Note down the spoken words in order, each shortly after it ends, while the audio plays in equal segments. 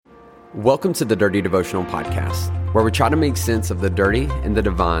Welcome to the Dirty Devotional Podcast, where we try to make sense of the dirty and the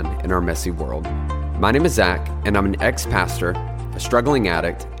divine in our messy world. My name is Zach, and I'm an ex-pastor, a struggling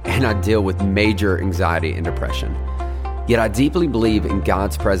addict, and I deal with major anxiety and depression. Yet I deeply believe in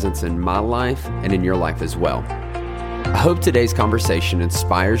God's presence in my life and in your life as well. I hope today's conversation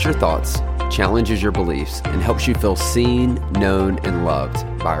inspires your thoughts, challenges your beliefs, and helps you feel seen, known, and loved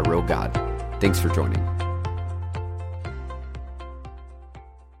by a real God. Thanks for joining.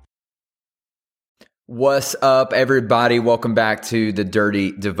 What's up, everybody? Welcome back to the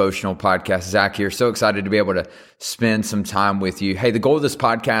Dirty Devotional Podcast. Zach here. So excited to be able to spend some time with you. Hey, the goal of this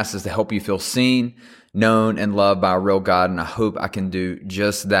podcast is to help you feel seen, known, and loved by a real God, and I hope I can do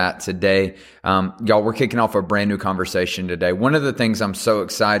just that today. Y'all, we're kicking off a brand new conversation today. One of the things I'm so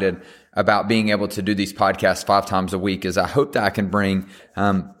excited about being able to do these podcasts 5 times a week is I hope that I can bring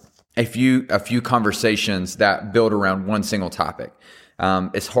a few conversations that build around one single topic.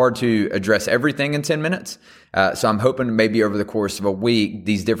 It's hard to address everything in 10 minutes. So I'm hoping maybe over the course of a week,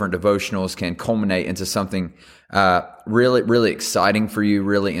 these different devotionals can culminate into something really, really exciting for you,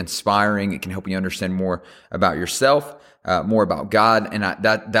 really inspiring. It can help you understand more about yourself, more about God. And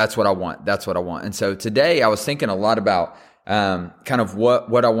that's what I want. That's what I want. And so today I was thinking a lot about kind of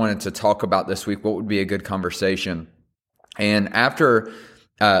what I wanted to talk about this week, what would be a good conversation. And after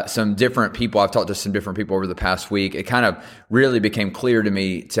some different people, I've talked to some different people over the past week, it kind of really became clear to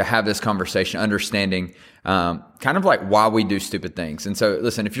me to have this conversation, understanding kind of like why we do stupid things. And so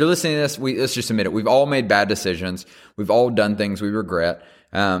listen, if you're listening to this, let's just admit it. We've all made bad decisions. We've all done things we regret.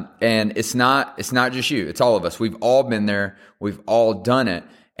 And it's not just you. It's all of us. We've all been there. We've all done it.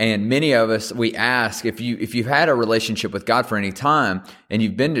 And many of us, we ask, if you've had a relationship with God for any time and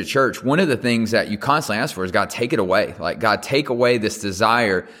you've been to church, one of the things that you constantly ask for is, God, take it away. Like, God, take away this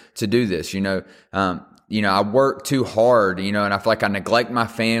desire to do this. I work too hard, and I feel like I neglect my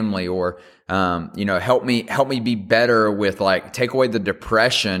family, or, help me be better with, like, take away the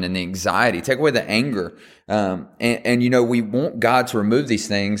depression and the anxiety, take away the anger. We want God to remove these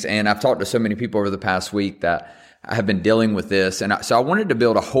things. And I've talked to so many people over the past week that I have been dealing with this. And so I wanted to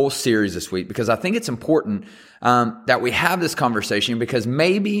build a whole series this week because I think it's important that we have this conversation, because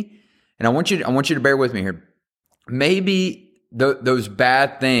maybe, and I want you to bear with me here, maybe those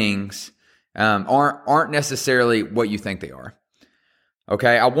bad things aren't necessarily what you think they are.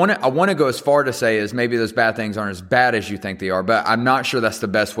 Okay, I want to go as far to say as maybe those bad things aren't as bad as you think they are, but I'm not sure that's the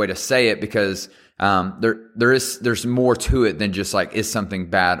best way to say it, because there's more to it than just like, is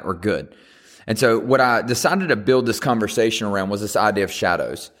something bad or good. And so what I decided to build this conversation around was this idea of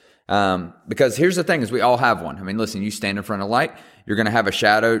shadows. Because here's the thing, is we all have one. I mean, listen, you stand in front of light, you're going to have a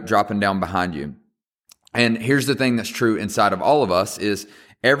shadow dropping down behind you. And here's the thing that's true inside of all of us is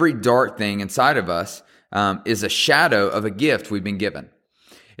every dark thing inside of us is a shadow of a gift we've been given.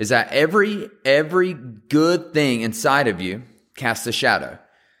 Is that every good thing inside of you casts a shadow.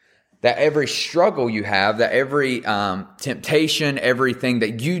 That every struggle you have, that every temptation, everything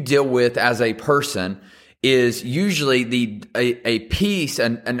that you deal with as a person is usually a piece,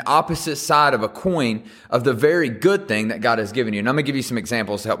 an opposite side of a coin of the very good thing that God has given you. And I'm going to give you some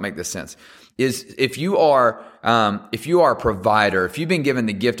examples to help make this sense. Is if you are a provider, if you've been given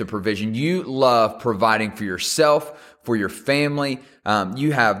the gift of provision, you love providing for yourself, for your family.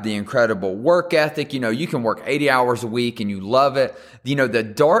 You have the incredible work ethic. You can work 80 hours a week and you love it. The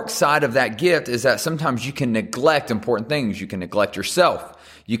dark side of that gift is that sometimes you can neglect important things. You can neglect yourself.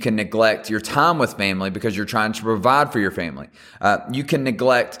 You can neglect your time with family because you're trying to provide for your family. You can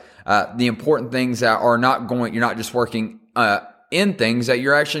neglect the important things that are you're not just working in things, that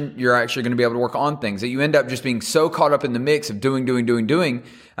you're actually going to be able to work on things, that you end up just being so caught up in the mix of doing,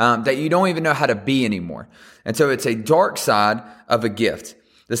 that you don't even know how to be anymore. And so it's a dark side of a gift.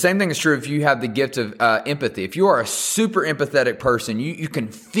 The same thing is true if you have the gift of empathy. If you are a super empathetic person, you can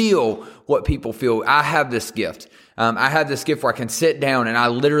feel what people feel. I have this gift. I have this gift where I can sit down and I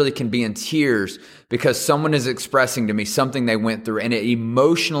literally can be in tears because someone is expressing to me something they went through, and it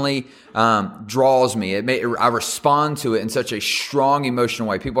emotionally draws me. I respond to it in such a strong emotional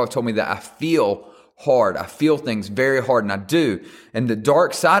way. People have told me that I feel hard. I feel things very hard, and I do. And the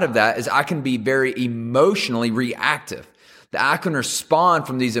dark side of that is I can be very emotionally reactive. That I can respond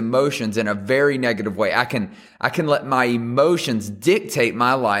from these emotions in a very negative way. I can let my emotions dictate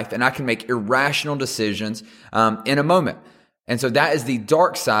my life, and I can make irrational decisions in a moment. And so that is the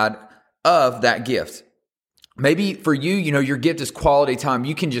dark side of that gift. Maybe for you, your gift is quality time.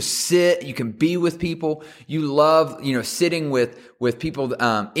 You can just sit, you can be with people. You love, sitting with people,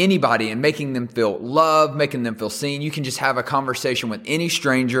 anybody, and making them feel loved, making them feel seen. You can just have a conversation with any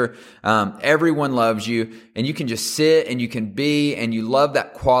stranger. Everyone loves you, and you can just sit and you can be, and you love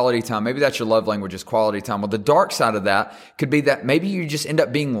that quality time. Maybe that's your love language, is quality time. Well, the dark side of that could be that maybe you just end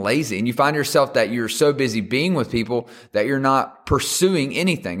up being lazy, and you find yourself that you're so busy being with people that you're not pursuing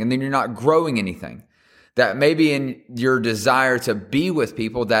anything, and then you're not growing anything. That maybe in your desire to be with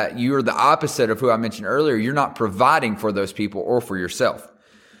people, that you're the opposite of who I mentioned earlier. You're not providing for those people or for yourself.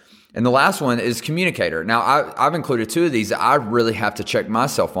 And the last one is communicator. Now, I've included two of these that I really have to check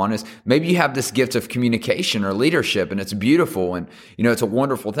myself on. Is maybe you have this gift of communication or leadership, and it's beautiful, and it's a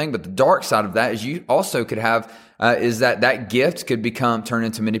wonderful thing. But the dark side of that is you also could have is that gift could turn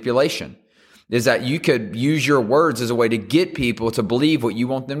into manipulation. Is that you could use your words as a way to get people to believe what you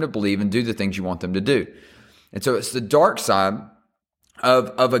want them to believe and do the things you want them to do. And so it's the dark side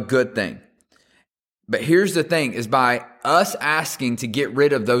of a good thing. But here's the thing, is by us asking to get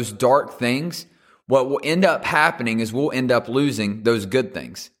rid of those dark things, what will end up happening is we'll end up losing those good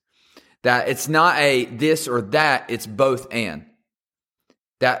things. That it's not a this or that, it's both and.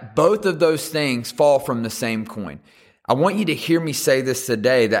 That both of those things fall from the same coin. I want you to hear me say this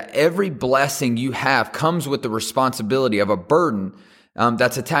today, that every blessing you have comes with the responsibility of a burden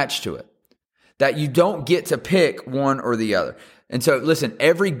that's attached to it. That you don't get to pick one or the other. And so listen,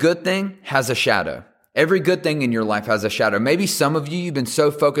 every good thing has a shadow. Every good thing in your life has a shadow. Maybe some of you've been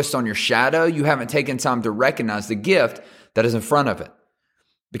so focused on your shadow, you haven't taken time to recognize the gift that is in front of it.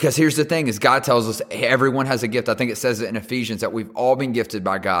 Because here's the thing, is God tells us everyone has a gift. I think it says it in Ephesians that we've all been gifted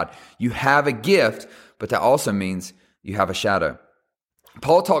by God. You have a gift, but that also means you have a shadow.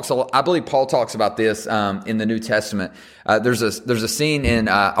 I believe Paul talks about this in the New Testament. There's a scene in,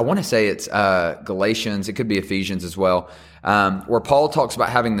 I want to say it's Galatians, it could be Ephesians as well, where Paul talks about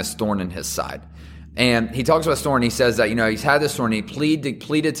having this thorn in his side. And he talks about this thorn. He says that, he's had this thorn. He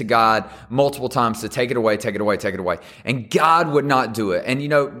pleaded to God multiple times to take it away, take it away, take it away. And God would not do it.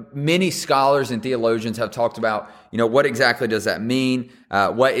 And, many scholars and theologians have talked about, what exactly does that mean?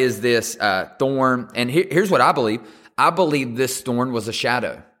 What is this thorn? And here's what I believe. I believe this thorn was a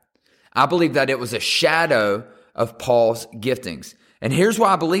shadow. I believe that it was a shadow of Paul's giftings. And here's why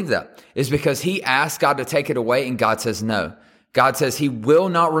I believe that, is because he asked God to take it away, and God says no. God says he will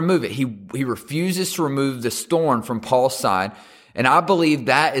not remove it. He refuses to remove this thorn from Paul's side. And I believe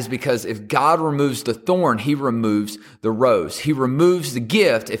that is because if God removes the thorn, he removes the rose. He removes the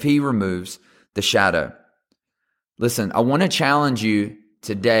gift if he removes the shadow. Listen, I want to challenge you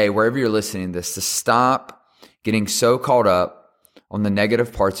today, wherever you're listening to this, to stop getting so caught up on the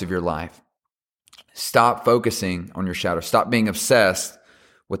negative parts of your life. Stop focusing on your shadow. Stop being obsessed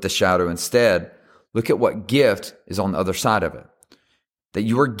with the shadow. Instead, look at what gift is on the other side of it. That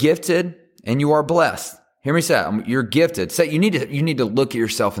you are gifted and you are blessed. Hear me say that. You're gifted. Say you need to look at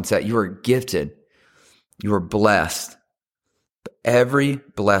yourself and say you are gifted. You are blessed. But every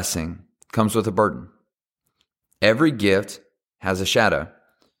blessing comes with a burden. Every gift has a shadow.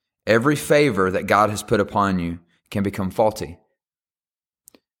 Every favor that God has put upon you can become faulty.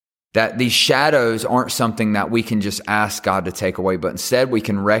 That these shadows aren't something that we can just ask God to take away, but instead we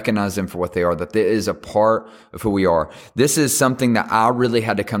can recognize them for what they are, that there is a part of who we are. This is something that I really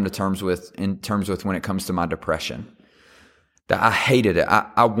had to come to terms with when it comes to my depression. That I hated it.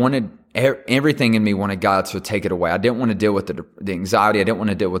 I wanted, everything in me wanted God to take it away. I didn't want to deal with the anxiety. I didn't want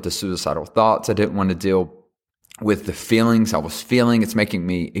to deal with the suicidal thoughts. I didn't want to deal with the feelings I was feeling. It's making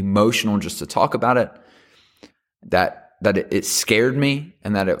me emotional just to talk about it. That it scared me,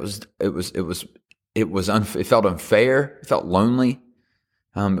 and that it felt unfair. It felt lonely.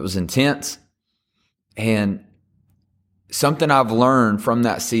 It was intense. And something I've learned from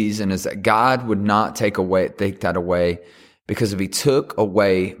that season is that God would not take that away, because if he took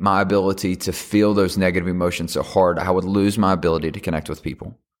away my ability to feel those negative emotions so hard, I would lose my ability to connect with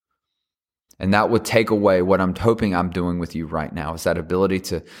people. And that would take away what I'm hoping I'm doing with you right now, is that ability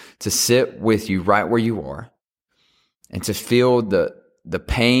to sit with you right where you are and to feel the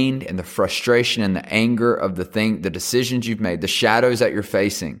pain and the frustration and the anger of the decisions you've made, the shadows that you're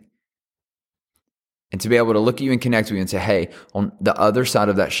facing. And to be able to look at you and connect with you and say, hey, on the other side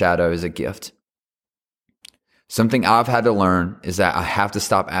of that shadow is a gift. Something I've had to learn is that I have to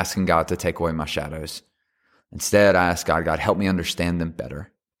stop asking God to take away my shadows. Instead, I ask God, help me understand them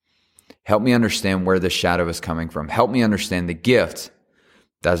better. Help me understand where the shadow is coming from. Help me understand the gift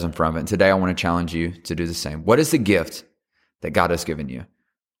that is in front of it. And today I want to challenge you to do the same. What is the gift that God has given you?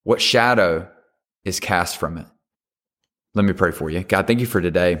 What shadow is cast from it? Let me pray for you. God, thank you for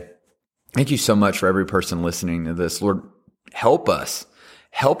today. Thank you so much for every person listening to this. Lord, help us.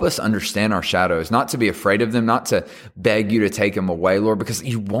 Help us understand our shadows, not to be afraid of them, not to beg you to take them away, Lord, because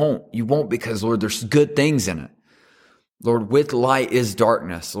you won't. You won't because, Lord, there's good things in it. Lord, with light is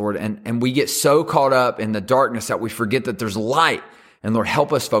darkness, Lord, and we get so caught up in the darkness that we forget that there's light. And Lord,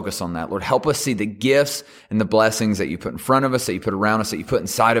 help us focus on that. Lord, help us see the gifts and the blessings that you put in front of us, that you put around us, that you put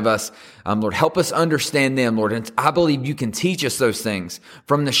inside of us. Lord, help us understand them, Lord. And I believe you can teach us those things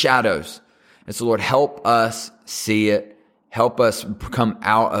from the shadows. And so, Lord, help us see it. Help us come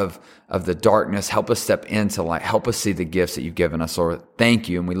out of the darkness. Help us step into light. Help us see the gifts that you've given us, Lord. Thank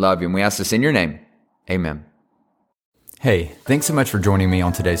you, and we love you. And we ask this in your name. Amen. Hey, thanks so much for joining me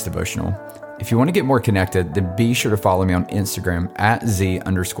on today's devotional. If you want to get more connected, then be sure to follow me on Instagram at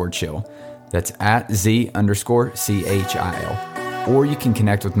 @Z_chill. That's at @Z_CHIL. Or you can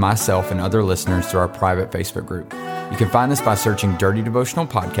connect with myself and other listeners through our private Facebook group. You can find this by searching Dirty Devotional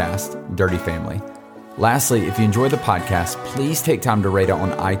Podcast, Dirty Family. Lastly, if you enjoy the podcast, please take time to rate it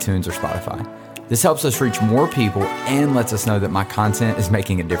on iTunes or Spotify. This helps us reach more people and lets us know that my content is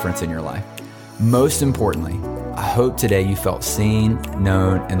making a difference in your life. Most importantly, I hope today you felt seen,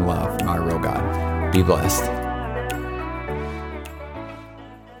 known, and loved by a real God. Be blessed.